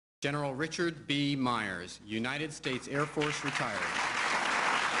General Richard B. Myers, United States Air Force, retired.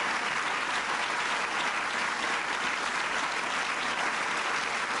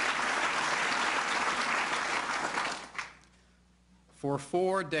 For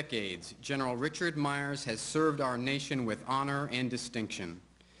 4 decades, General Richard Myers has served our nation with honor and distinction.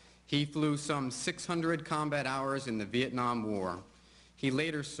 He flew some 600 combat hours in the Vietnam War. He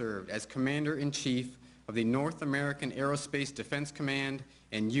later served as Commander-in-Chief of the North American Aerospace Defense Command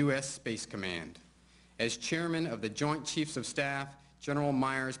and U.S. Space Command. As Chairman of the Joint Chiefs of Staff, General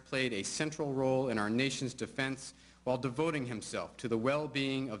Myers played a central role in our nation's defense while devoting himself to the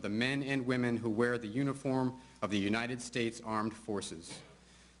well-being of the men and women who wear the uniform of the United States Armed Forces.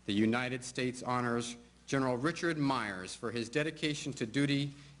 The United States honors General Richard Myers for his dedication to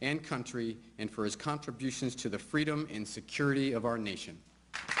duty and country and for his contributions to the freedom and security of our nation.